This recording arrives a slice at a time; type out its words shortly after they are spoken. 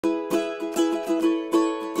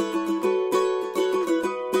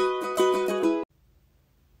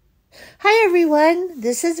Hi everyone,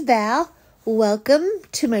 this is Val. Welcome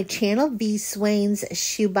to my channel, voswain's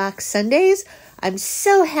Shoebox Sundays. I'm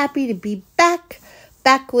so happy to be back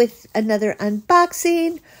with another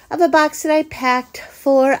unboxing of a box that I packed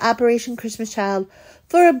for Operation Christmas Child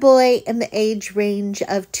for a boy in the age range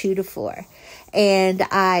of 2 to 4. And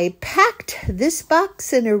I packed this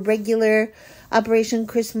box in a regular Operation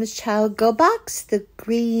Christmas Child Go Box, the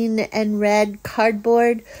green and red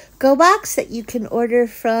cardboard Go Box that you can order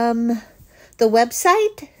from the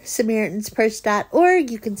website,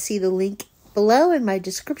 SamaritansPurse.org. You can see the link below in my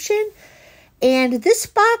description. And this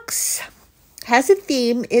box has a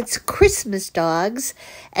theme. It's Christmas dogs.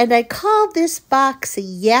 And I call this box a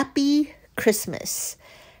Yappy Christmas.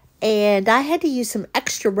 And I had to use some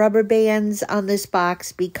extra rubber bands on this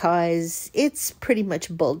box because it's pretty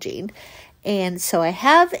much bulging. And so I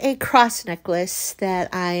have a cross necklace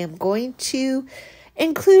that I am going to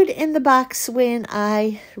include in the box when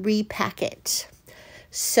I repack it.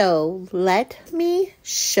 So let me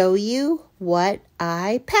show you what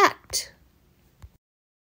I packed.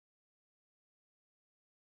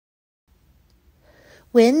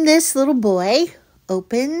 When this little boy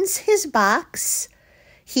opens his box,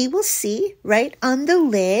 he will see right on the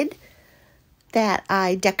lid that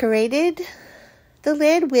I decorated the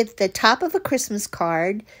lid with the top of a Christmas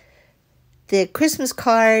card. The Christmas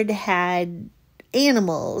card had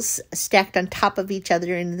animals stacked on top of each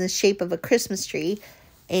other in the shape of a Christmas tree.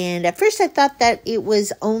 And at first I thought that it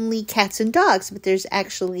was only cats and dogs, but there's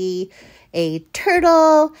actually a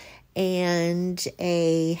turtle and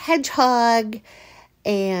a hedgehog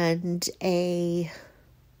and a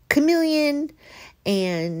chameleon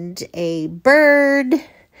and a bird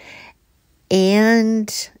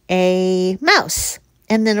and a mouse.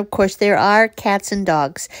 And then, of course, there are cats and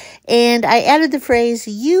dogs. And I added the phrase,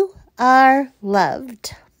 "You are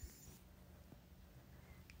loved."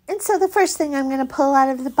 And so the first thing I'm going to pull out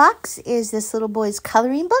of the box is this little boy's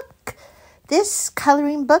coloring book. This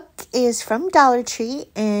coloring book is from Dollar Tree,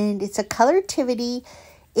 and it's a Colortivity.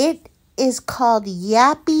 It is called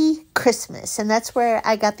Yappy Christmas, and that's where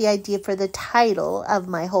I got the idea for the title of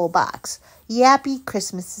my whole box. Yappy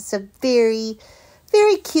Christmas. It's a very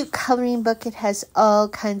cute coloring book. It has all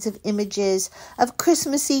kinds of images of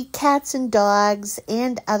Christmassy cats and dogs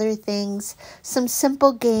and other things. Some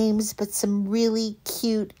simple games, but some really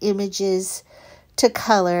cute images to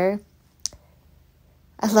color.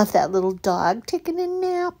 I love that little dog taking a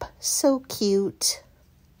nap. So cute.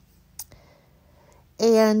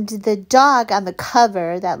 And the dog on the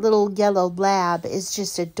cover, that little yellow lab, is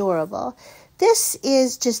just adorable. This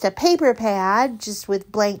is just a paper pad, just with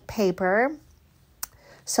blank paper.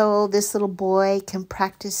 So this little boy can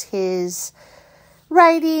practice his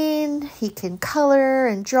writing. He can color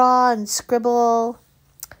and draw and scribble.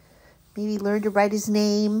 Maybe learn to write his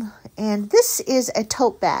name. And this is a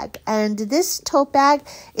tote bag. And this tote bag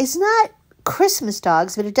is not Christmas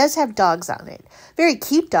dogs, but it does have dogs on it. Very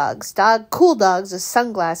cute dogs. Cool dogs with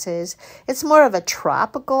sunglasses. It's more of a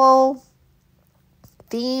tropical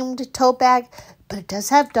themed tote bag, but it does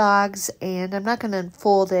have dogs. And I'm not going to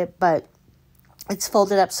unfold it, but it's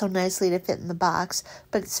folded up so nicely to fit in the box,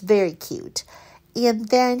 but it's very cute. And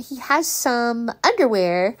then he has some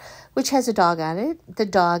underwear, which has a dog on it. The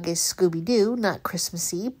dog is Scooby-Doo, not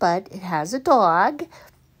Christmassy, but it has a dog.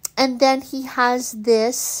 And then he has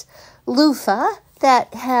this loofah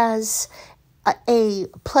that has a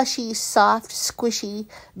plushy, soft, squishy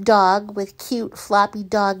dog with cute floppy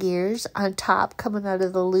dog ears on top coming out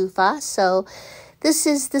of the loofah. So this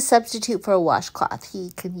is the substitute for a washcloth.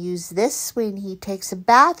 He can use this when he takes a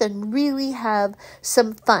bath and really have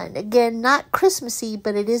some fun. Again, not Christmassy,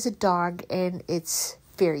 but it is a dog and it's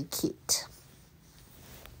very cute.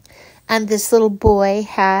 And this little boy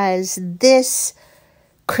has this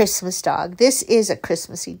Christmas dog. This is a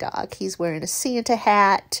Christmassy dog. He's wearing a Santa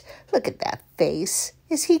hat. Look at that face.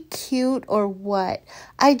 Is he cute or what?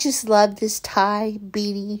 I just love this tie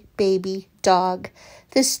beanie baby dog.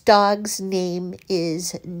 This dog's name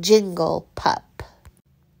is Jingle Pup.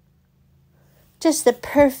 Just the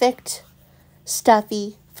perfect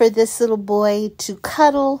stuffy for this little boy to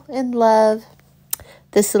cuddle and love.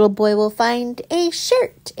 This little boy will find a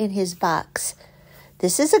shirt in his box.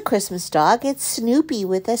 This is a Christmas dog. It's Snoopy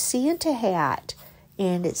with a Santa hat.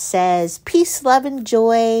 And it says peace, love, and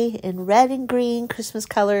joy in red and green Christmas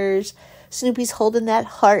colors. Snoopy's holding that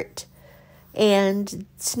heart. And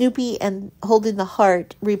Snoopy and holding the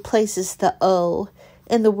heart replaces the O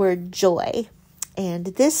in the word joy. And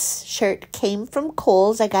this shirt came from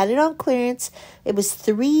Kohl's. I got it on clearance. It was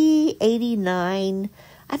 $3.89.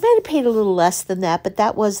 I might have paid a little less than that, but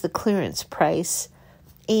that was the clearance price.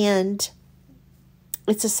 And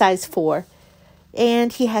It's a size 4.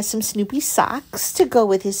 And he has some Snoopy socks to go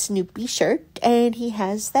with his Snoopy shirt. And he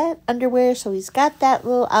has that underwear, so he's got that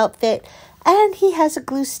little outfit. And he has a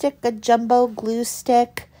glue stick, a jumbo glue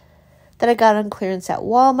stick that I got on clearance at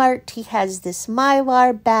Walmart. He has this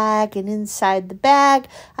Mylar bag, and inside the bag,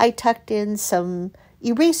 I tucked in some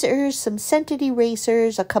erasers, some scented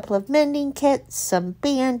erasers, a couple of mending kits, some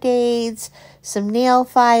Band-Aids, some nail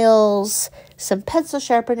files, some pencil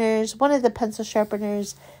sharpeners. One of the pencil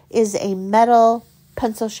sharpeners is a metal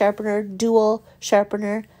pencil sharpener, dual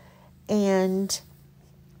sharpener, and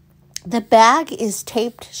the bag is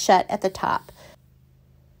taped shut at the top.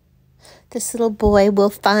 This little boy will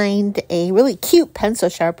find a really cute pencil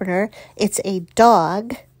sharpener. It's a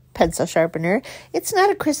dog pencil sharpener. It's not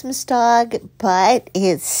a Christmas dog, but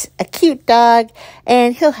it's a cute dog,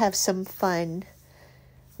 and he'll have some fun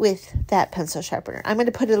with that pencil sharpener. I'm going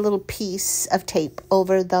to put a little piece of tape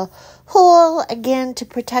over the hole, again, to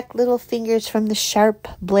protect little fingers from the sharp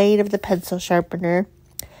blade of the pencil sharpener.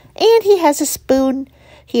 And he has a spoon.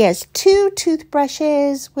 He has 2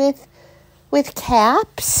 toothbrushes with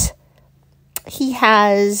caps. He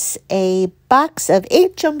has a box of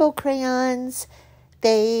 8 jumbo crayons.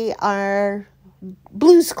 They are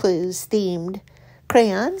Blue's Clues themed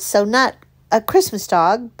crayons. So not a Christmas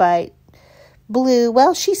dog, but Blue.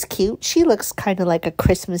 Well, she's cute. She looks kind of like a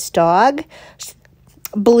Christmas dog.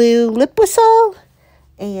 Blue lip whistle.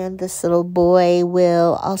 And this little boy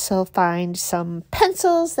will also find some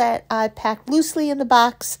pencils that I packed loosely in the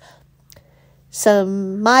box.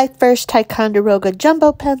 Some My First Ticonderoga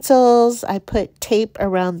jumbo pencils. I put tape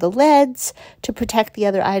around the leads to protect the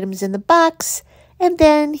other items in the box. And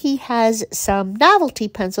then he has some novelty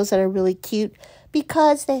pencils that are really cute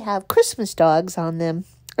because they have Christmas dogs on them.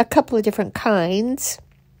 A couple of different kinds.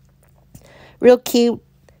 Real cute.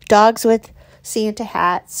 Dogs with Santa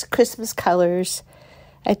hats. Christmas colors.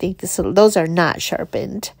 I think those are not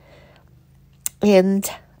sharpened. And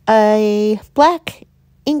a black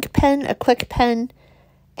ink pen, a quick pen,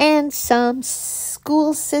 and some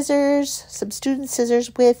school scissors, some student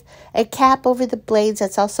scissors with a cap over the blades.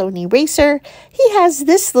 That's also an eraser. He has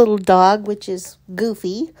this little dog, which is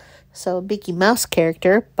Goofy, so a Mickey Mouse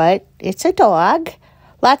character, but it's a dog.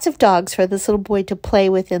 Lots of dogs for this little boy to play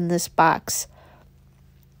with in this box.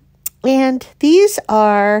 And these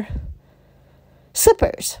are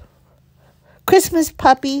slippers. Christmas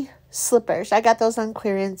puppy slippers. I got those on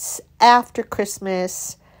clearance after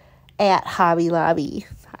Christmas at Hobby Lobby.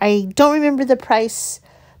 I don't remember the price,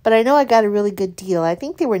 but I know I got a really good deal. I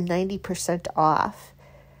think they were 90% off.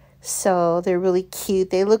 So they're really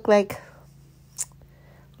cute. They look like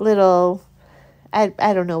little, I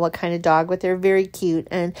don't know what kind of dog, but they're very cute.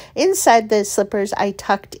 And inside the slippers, I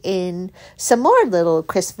tucked in some more little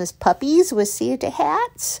Christmas puppies with Santa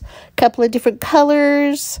hats. A couple of different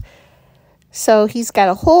colors. So he's got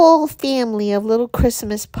a whole family of little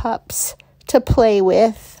Christmas pups to play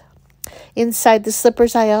with. Inside the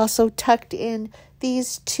slippers, I also tucked in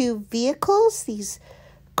these 2 vehicles, these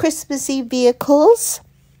Christmassy vehicles.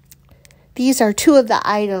 These are 2 of the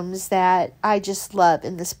items that I just love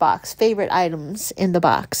in this box, favorite items in the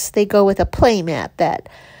box. They go with a play mat that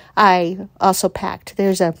I also packed.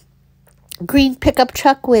 There's a green pickup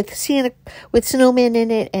truck with snowmen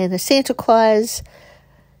in it and a Santa Claus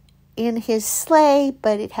in his sleigh,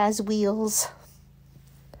 but it has wheels.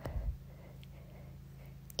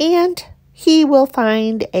 And he will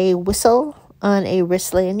find a whistle on a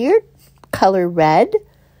wrist lanyard, color red.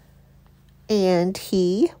 And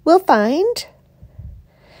he will find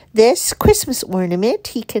this Christmas ornament.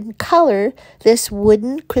 He can color this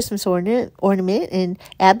wooden Christmas ornament and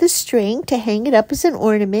add the string to hang it up as an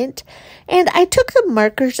ornament. And I took the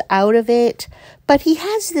markers out of it, but he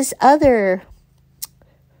has this other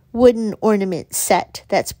wooden ornament set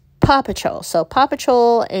that's Paw Patrol. So Paw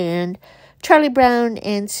Patrol and Charlie Brown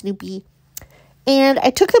and Snoopy. And I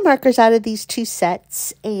took the markers out of these 2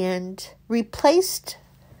 sets and replaced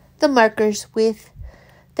the markers with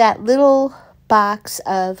that little box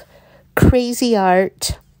of Crazy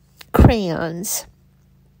Art crayons.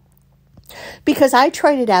 Because I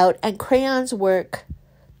tried it out and crayons work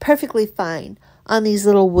perfectly fine on these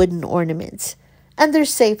little wooden ornaments. And they're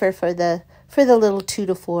safer for the little 2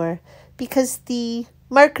 to 4 because the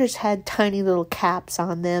markers had tiny little caps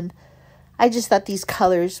on them. I just thought these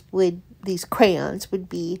crayons would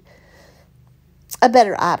be a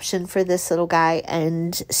better option for this little guy.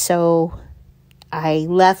 And so I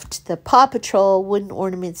left the Paw Patrol wooden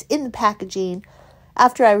ornaments in the packaging.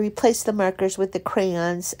 After I replaced the markers with the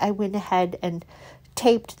crayons, I went ahead and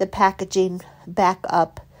taped the packaging back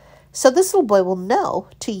up. So this little boy will know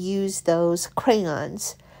to use those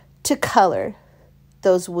crayons to color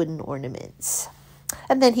those wooden ornaments.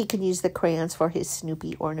 And then he can use the crayons for his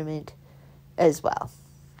Snoopy ornament as well.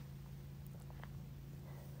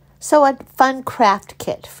 So a fun craft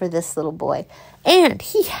kit for this little boy. And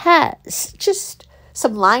he has just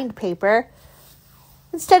some lined paper.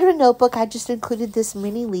 Instead of a notebook, I just included this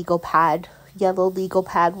mini legal pad, yellow legal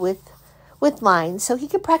pad with lines, so he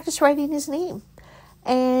can practice writing his name.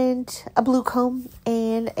 And a blue comb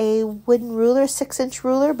and a wooden ruler, 6-inch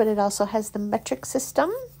ruler, but it also has the metric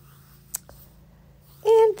system.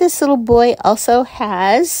 And this little boy also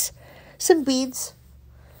has some beads,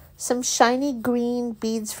 some shiny green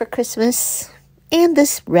beads for Christmas, and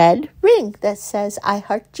this red ring that says, I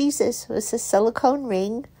Heart Jesus. It's a silicone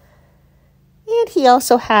ring. And he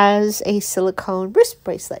also has a silicone wrist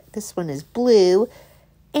bracelet. This one is blue,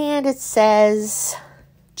 and it says,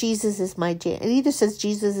 Jesus is my jam. It either says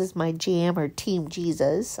Jesus is my jam or Team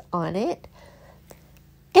Jesus on it.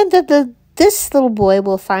 And this little boy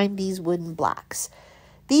will find these wooden blocks.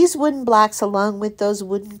 These wooden blocks, along with those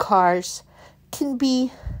wooden cars, can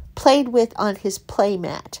be played with on his play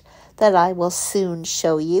mat that I will soon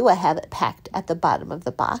show you. I have it packed at the bottom of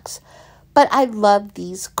the box. But I love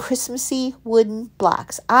these Christmassy wooden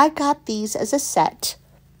blocks. I got these as a set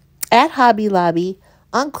at Hobby Lobby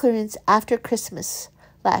on clearance after Christmas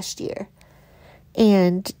last year.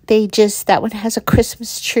 And that one has a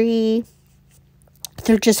Christmas tree.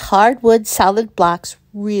 They're just hardwood, solid blocks,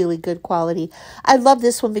 really good quality. I love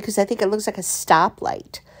this one because I think it looks like a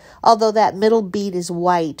stoplight. Although that middle bead is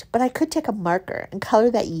white, but I could take a marker and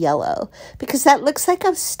color that yellow because that looks like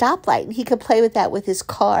a stoplight and he could play with that with his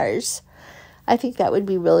cars. I think that would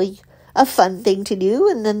be really a fun thing to do.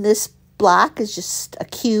 And then this block is just a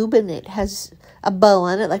cube and it has a bow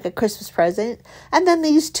on it like a Christmas present. And then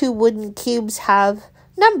these two wooden cubes have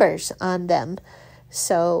numbers on them.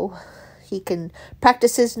 So he can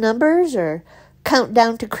practice his numbers or count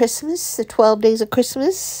down to Christmas, the 12 days of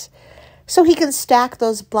Christmas. So he can stack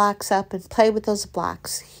those blocks up and play with those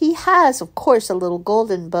blocks. He has, of course, a little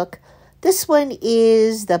golden book. This one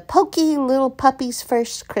is the Pokey Little Puppy's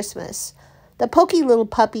First Christmas. The Pokey Little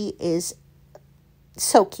Puppy is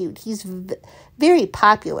so cute. He's very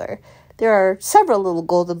popular. There are several little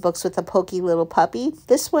golden books with the Pokey Little Puppy.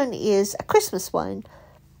 This one is a Christmas one.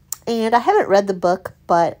 And I haven't read the book,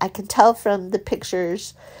 but I can tell from the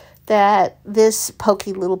pictures that this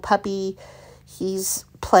Pokey Little Puppy, he's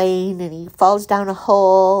playing and he falls down a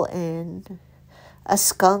hole and a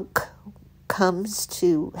skunk comes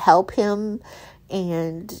to help him.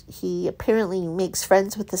 And he apparently makes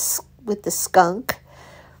friends with the skunk.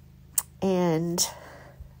 And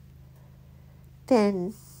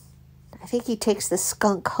then I think he takes the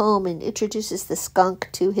skunk home and introduces the skunk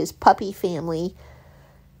to his puppy family.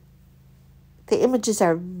 The images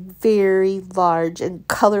are very large and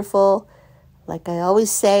colorful. Like I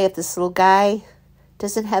always say, if this little guy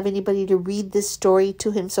doesn't have anybody to read this story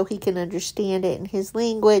to him so he can understand it in his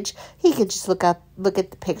language, he can just look at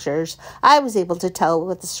the pictures. I was able to tell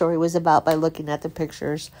what the story was about by looking at the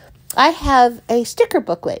pictures. I have a sticker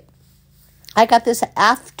booklet. I got this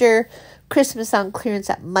after Christmas on clearance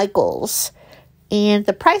at Michael's. And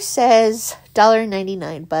the price says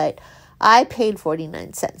 $1.99, but I paid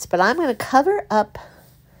 49 cents. But I'm going to cover up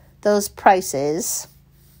those prices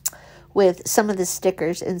with some of the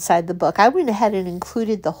stickers inside the book. I went ahead and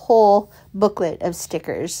included the whole booklet of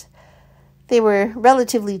stickers. They were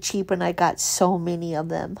relatively cheap and I got so many of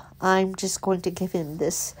them. I'm just going to give him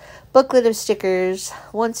this booklet of stickers.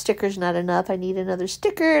 One sticker's not enough. I need another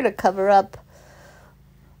sticker to cover up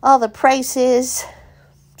all the prices.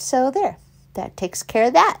 So there, that takes care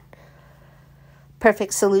of that.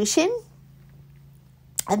 Perfect solution.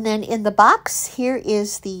 And then in the box, here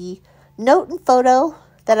is the note and photo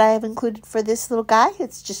that I have included for this little guy.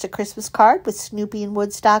 It's just a Christmas card with Snoopy and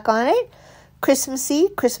Woodstock on it. Christmassy,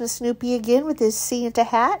 Christmas Snoopy again with his Santa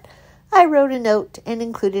hat. I wrote a note and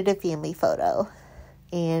included a family photo.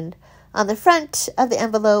 And on the front of the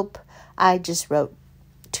envelope, I just wrote,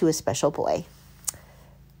 to a special boy.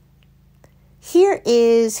 Here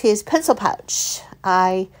is his pencil pouch.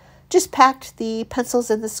 I just packed the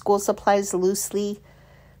pencils and the school supplies loosely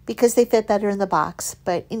because they fit better in the box.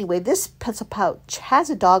 But anyway, this pencil pouch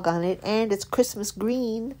has a dog on it and it's Christmas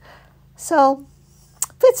green. So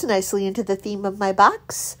fits nicely into the theme of my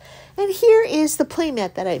box. And here is the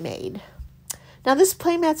playmat that I made. Now this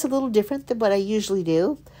playmat's a little different than what I usually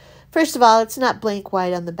do. First of all, it's not blank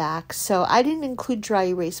white on the back, so I didn't include dry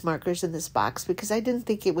erase markers in this box because I didn't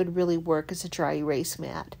think it would really work as a dry erase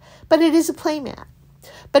mat. But it is a playmat.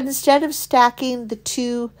 But instead of stacking the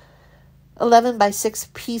two 11 by 6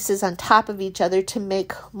 pieces on top of each other to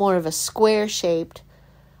make more of a square shaped,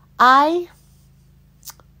 I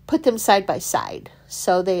put them side by side.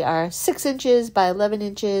 So they are 6 inches by 11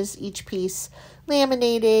 inches, each piece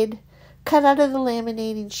laminated, cut out of the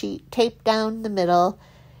laminating sheet, taped down the middle,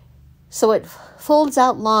 so it folds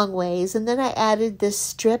out long ways. And then I added this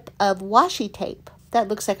strip of washi tape that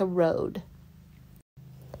looks like a road.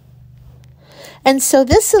 And so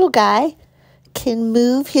this little guy can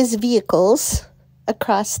move his vehicles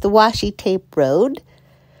across the washi tape road,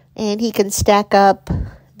 and he can stack up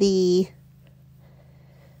the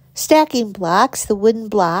stacking blocks, the wooden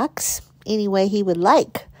blocks, any way he would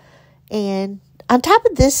like. And on top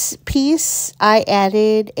of this piece, I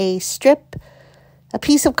added a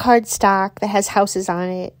piece of cardstock that has houses on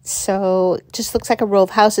it. So it just looks like a row of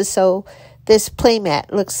houses. So this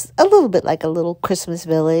playmat looks a little bit like a little Christmas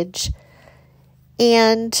village.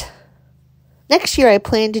 And next year I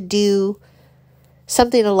plan to do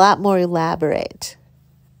something a lot more elaborate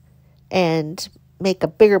and make a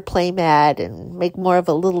bigger playmat and make more of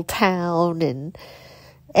a little town and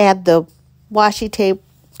add the washi tape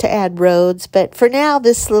to add roads. But for now,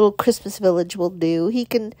 this little Christmas village will do. He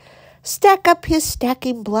can stack up his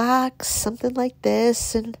stacking blocks, something like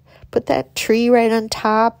this, and put that tree right on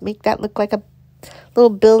top, make that look like a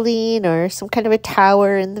little building or some kind of a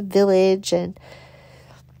tower in the village. And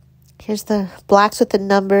here's the blocks with the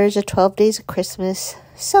numbers of 12 days of Christmas.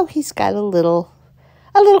 So he's got a little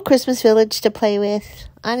Christmas village to play with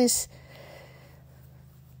on his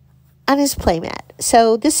playmat.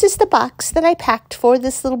 So this is the box that I packed for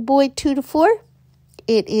this little boy 2 to 4.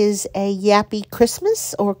 It is a Yappy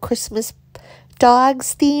Christmas or Christmas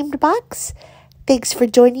Dogs themed box. Thanks for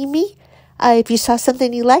joining me. If you saw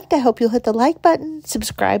something you liked, I hope you'll hit the like button,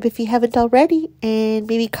 subscribe if you haven't already, and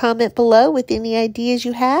maybe comment below with any ideas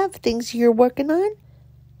you have, things you're working on.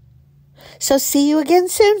 So see you again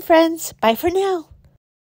soon, friends. Bye for now.